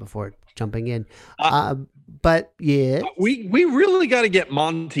were done before jumping in. But yeah, we really got to get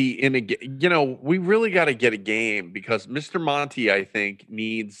Monty in a. We really got to get a game because Mr. Monty, I think,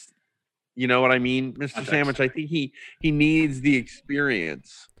 needs. You know what I mean, Mr. Sandwich? I think he needs the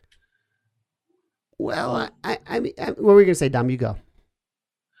experience. Well, I mean, what were you gonna say, Dom? You go.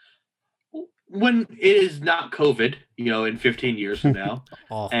 When it is not COVID, in 15 years from now,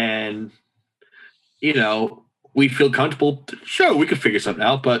 and, we feel comfortable, sure, we could figure something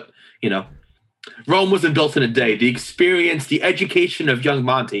out, but, Rome wasn't built in a day. The experience, the education of young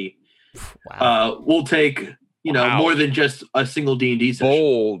Monty will take, more than just a single D&D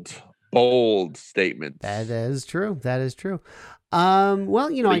session. Bold statement. That is true. Well,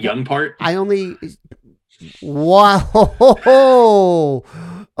 the young part. I only... Wow.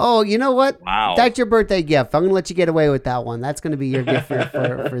 Oh, you know what? Wow. That's your birthday gift. I'm going to let you get away with that one. That's going to be your gift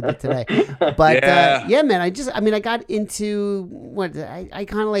for today. But man, I got into I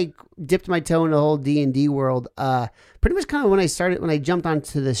kind of like dipped my toe in the whole D&D world. Pretty much kind of when I jumped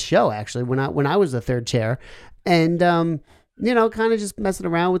onto this show, actually, when I was the third chair and, kind of just messing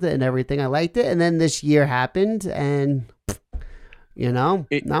around with it and everything. I liked it. And then this year happened and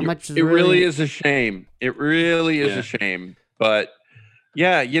not much. It really is a shame. It really is a shame. But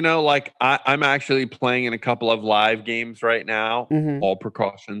Yeah, like I'm actually playing in a couple of live games right now, all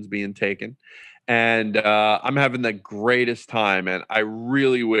precautions being taken. And I'm having the greatest time, and I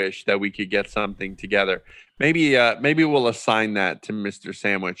really wish that we could get something together. Maybe we'll assign that to Mr.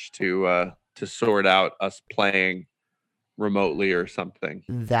 Sandwich to sort out us playing remotely or something.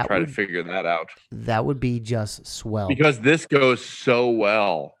 Try to figure that out. That would be just swell. Because this goes so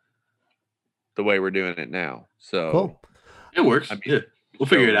well the way we're doing it now. So cool. It works. We'll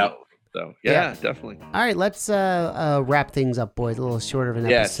figure it out. So yeah, definitely. All right, let's wrap things up, boys. A little shorter of an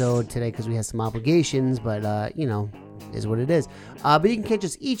episode today because we have some obligations, but is what it is. But you can catch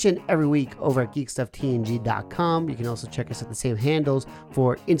us each and every week over at geekstufftng.com. You can also check us at the same handles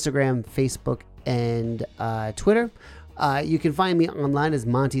for Instagram, Facebook, and Twitter. You can find me online as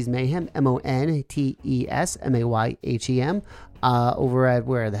Montes Mayhem, MONTESMAYHEM. Over at,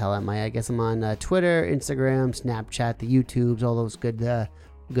 where the hell am I? I guess I'm on Twitter, Instagram, Snapchat, the YouTubes, all those good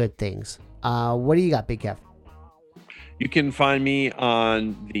things. What do you got, Big Kev? You can find me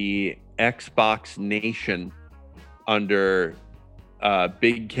on the Xbox Nation under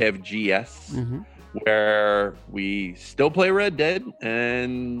Big Kev GS, where we still play Red Dead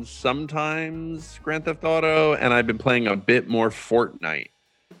and sometimes Grand Theft Auto, and I've been playing a bit more Fortnite.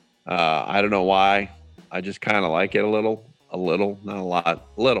 I don't know why. I just kind of like it a little, not a lot,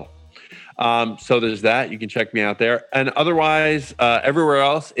 a little. So there's that. You can check me out there. And otherwise, everywhere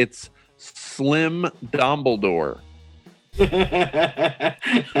else, it's Slim Dumbledore. No,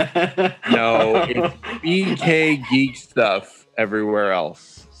 it's BK Geek Stuff everywhere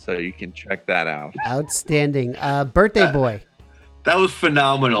else. So you can check that out. Outstanding. Birthday boy. That was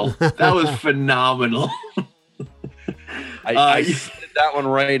phenomenal. That was phenomenal. I slid that one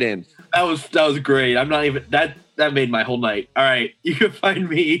right in. That was great. I'm not even that made my whole night. All right. You can find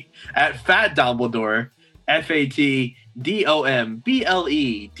me at Fat Dumbledore,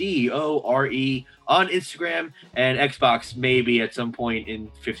 FATDOMBLEDORE on Instagram and Xbox, maybe at some point in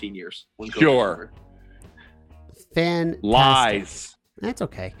 15 years. Sure. Fantastic. Lies. That's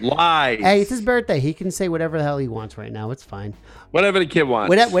okay. Lies. Hey, it's his birthday. He can say whatever the hell he wants right now. It's fine. Whatever the kid wants.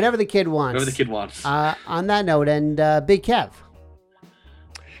 Whatever the kid wants. Whatever the kid wants. On that note, and Big Kev.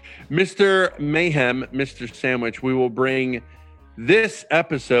 Mr. Mayhem, Mr. Sandwich, we will bring this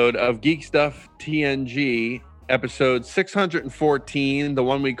episode of Geek Stuff TNG, episode 614, the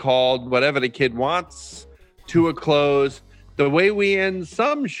one we called Whatever the Kid Wants, to a close the way we end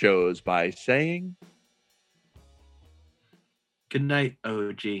some shows by saying, good night,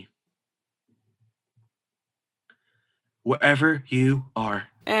 OG. Wherever you are.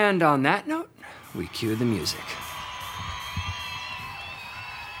 And on that note, we cue the music.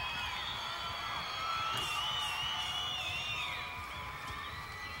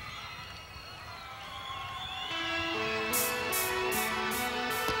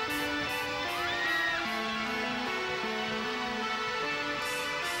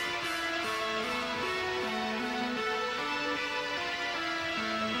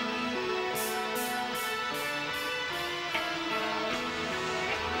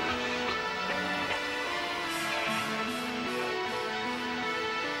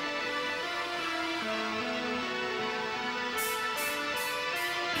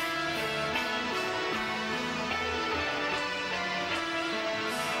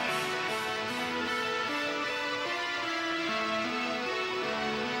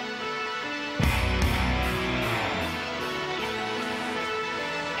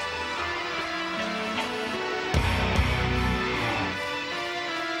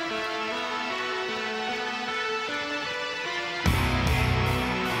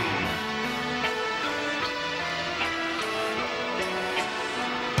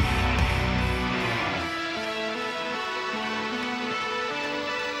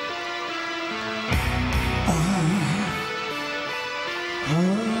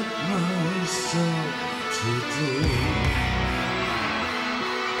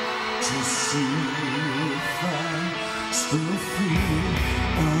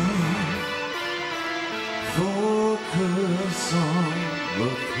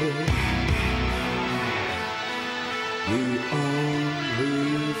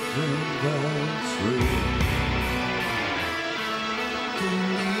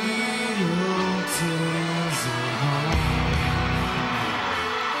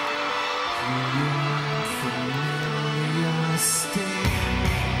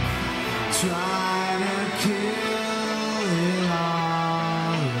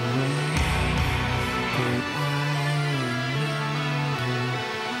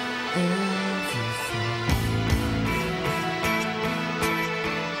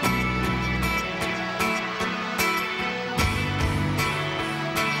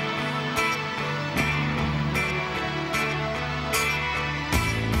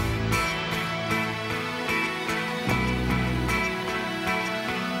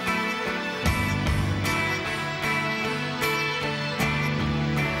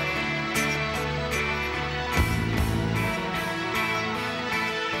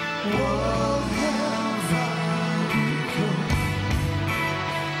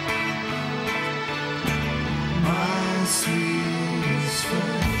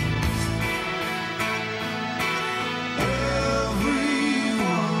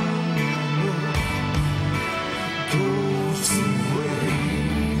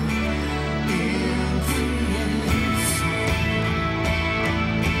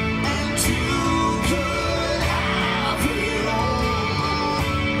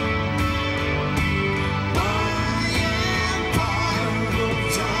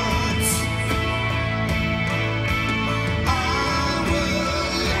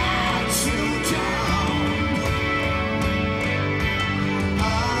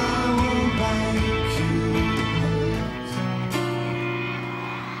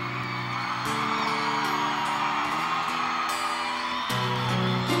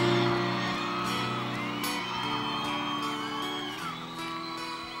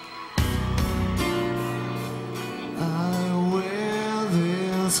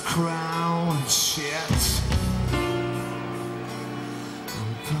 Crown shit.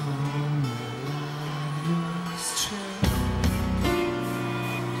 Upon the liar's chair,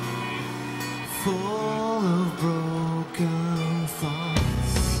 full of broken